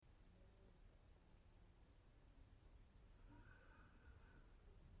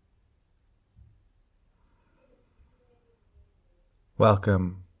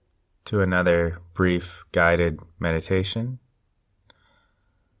Welcome to another brief guided meditation.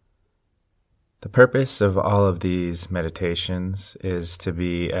 The purpose of all of these meditations is to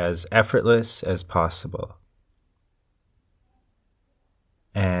be as effortless as possible.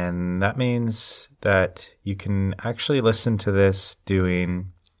 And that means that you can actually listen to this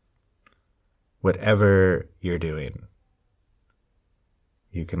doing whatever you're doing.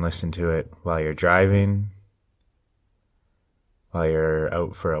 You can listen to it while you're driving, while you're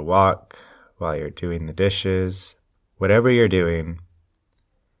out for a walk, while you're doing the dishes. Whatever you're doing,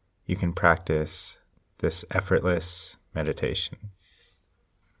 you can practice this effortless meditation.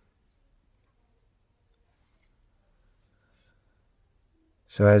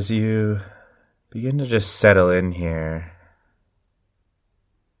 So as you begin to just settle in here,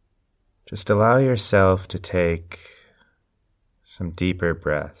 just allow yourself to take some deeper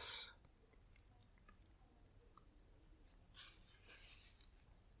breaths.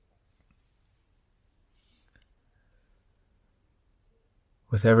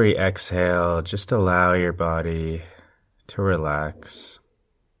 With every exhale, just allow your body to relax.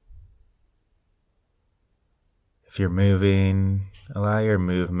 If you're moving, allow your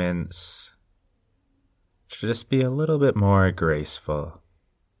movements to just be a little bit more graceful.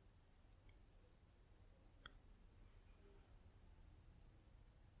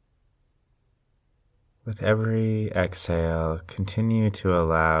 With every exhale, continue to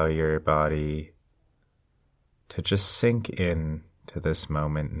allow your body to just sink in to this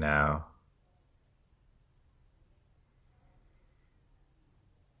moment now.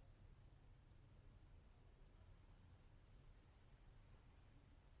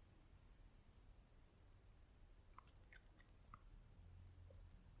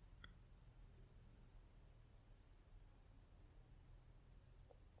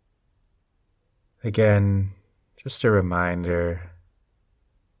 Again, just a reminder,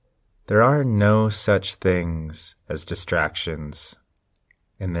 there are no such things as distractions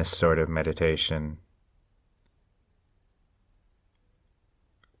in this sort of meditation.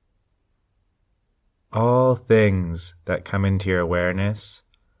 All things that come into your awareness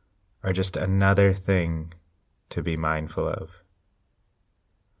are just another thing to be mindful of.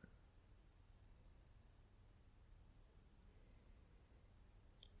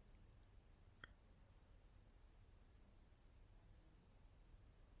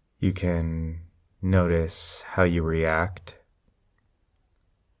 You can notice how you react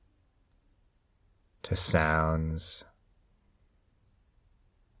to sounds,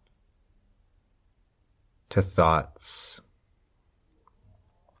 to thoughts,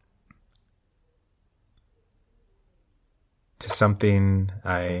 to something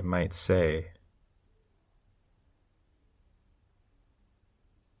I might say.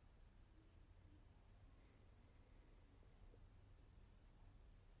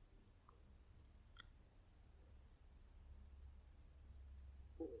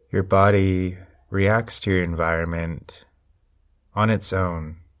 Your body reacts to your environment on its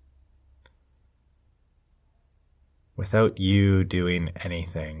own, without you doing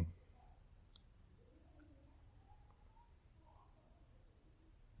anything.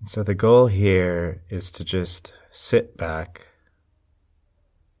 So the goal here is to just sit back,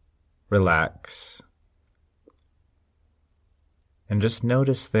 relax, and just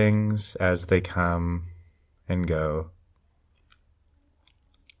notice things as they come and go.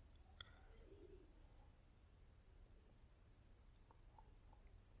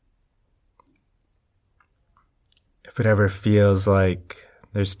 If it ever feels like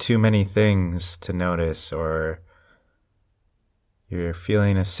there's too many things to notice, or you're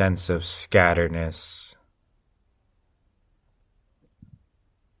feeling a sense of scatteredness,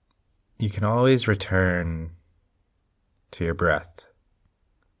 you can always return to your breath.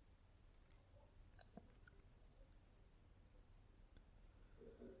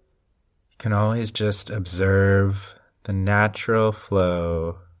 You can always just observe the natural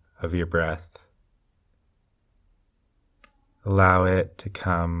flow of your breath. Allow it to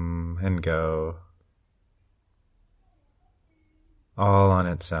come and go, all on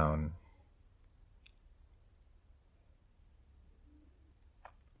its own.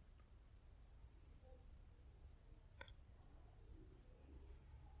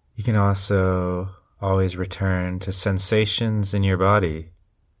 You can also always return to sensations in your body.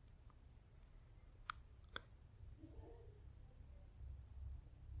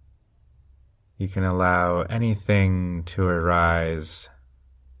 You can allow anything to arise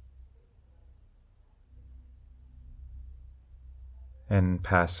and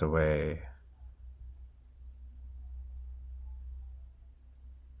pass away.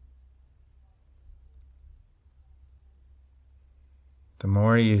 the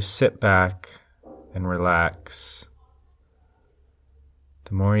more you sit back and relax,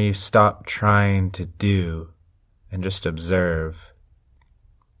 the more you stop trying to do and just observe,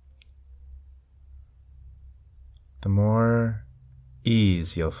 the more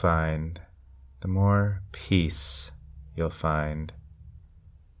ease you'll find, the more peace you'll find.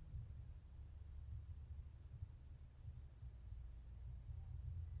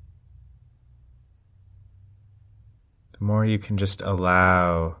 The more you can just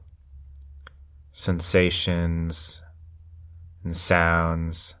allow sensations and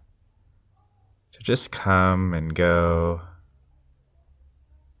sounds to just come and go,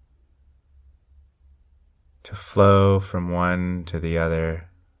 to flow from one to the other.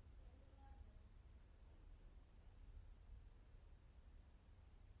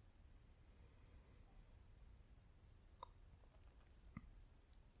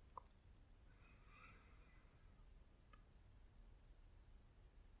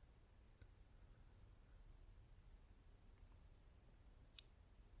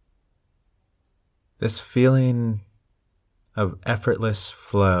 This feeling of effortless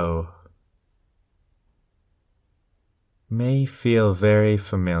flow may feel very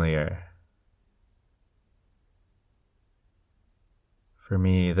familiar. For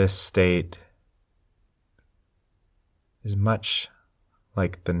me, this state is much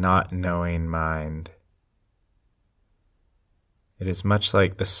like the not knowing mind. It is much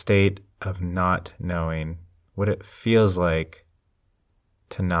like the state of not knowing, what it feels like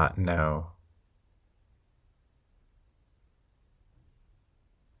to not know.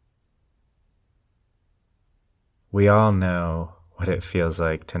 We all know what it feels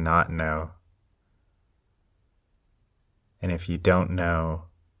like to not know. And if you don't know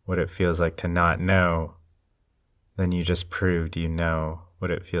what it feels like to not know, then you just proved you know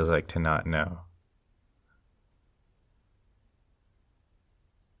what it feels like to not know.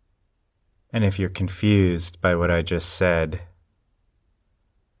 And if you're confused by what I just said,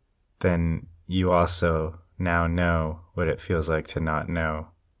 then you also now know what it feels like to not know.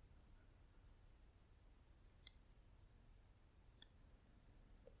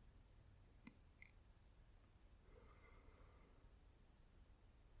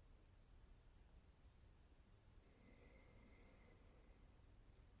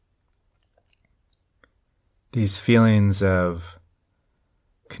 These feelings of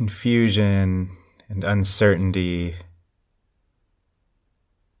confusion and uncertainty,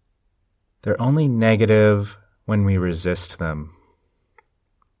 they're only negative when we resist them.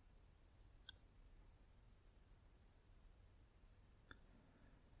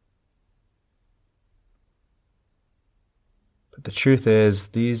 But the truth is,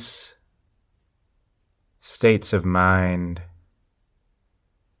 these states of mind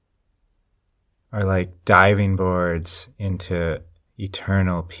are like diving boards into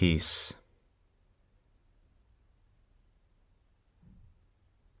eternal peace.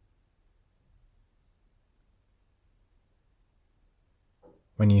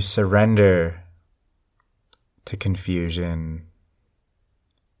 When you surrender to confusion,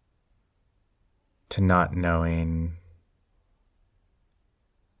 to not knowing,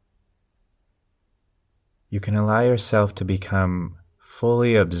 you can allow yourself to become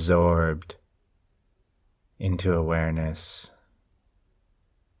fully absorbed into awareness,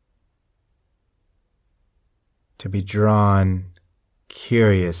 to be drawn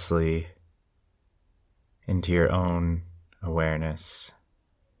curiously into your own awareness.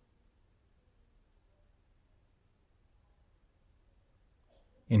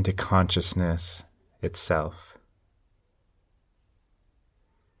 Into consciousness itself.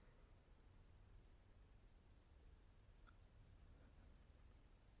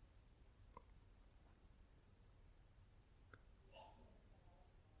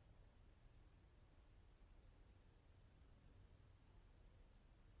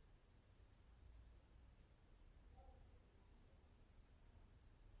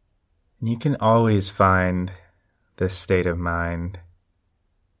 And you can always find this state of mind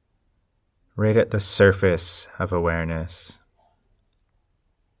right at the surface of awareness.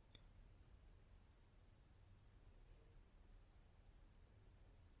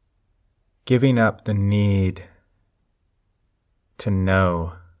 Giving up the need to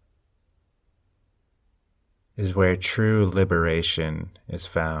know is where true liberation is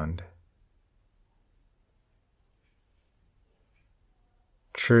found.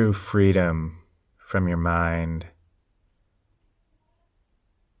 True freedom from your mind.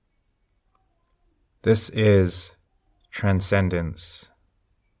 This is transcendence.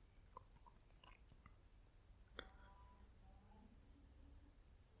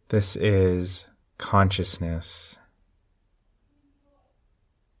 This is consciousness.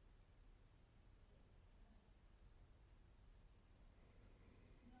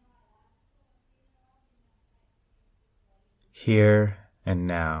 here and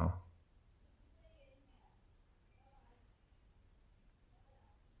now.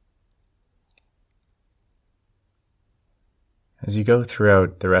 As you go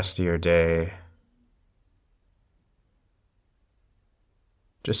throughout the rest of your day,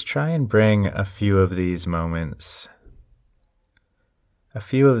 just try and bring a few of these moments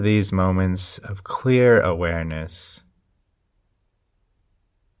of clear awareness,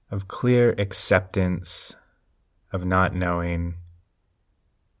 of clear acceptance of not knowing,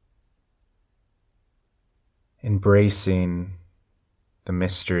 embracing the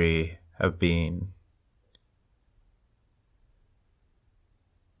mystery of being.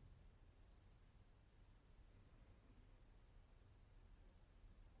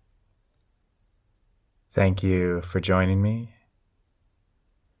 Thank you for joining me,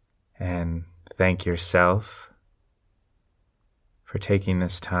 and thank yourself for taking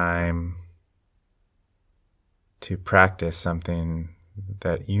this time to practice something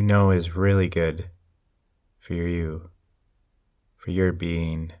that you know is really good for you, for your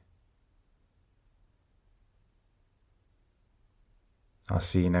being. I'll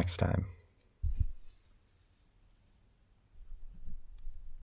see you next time.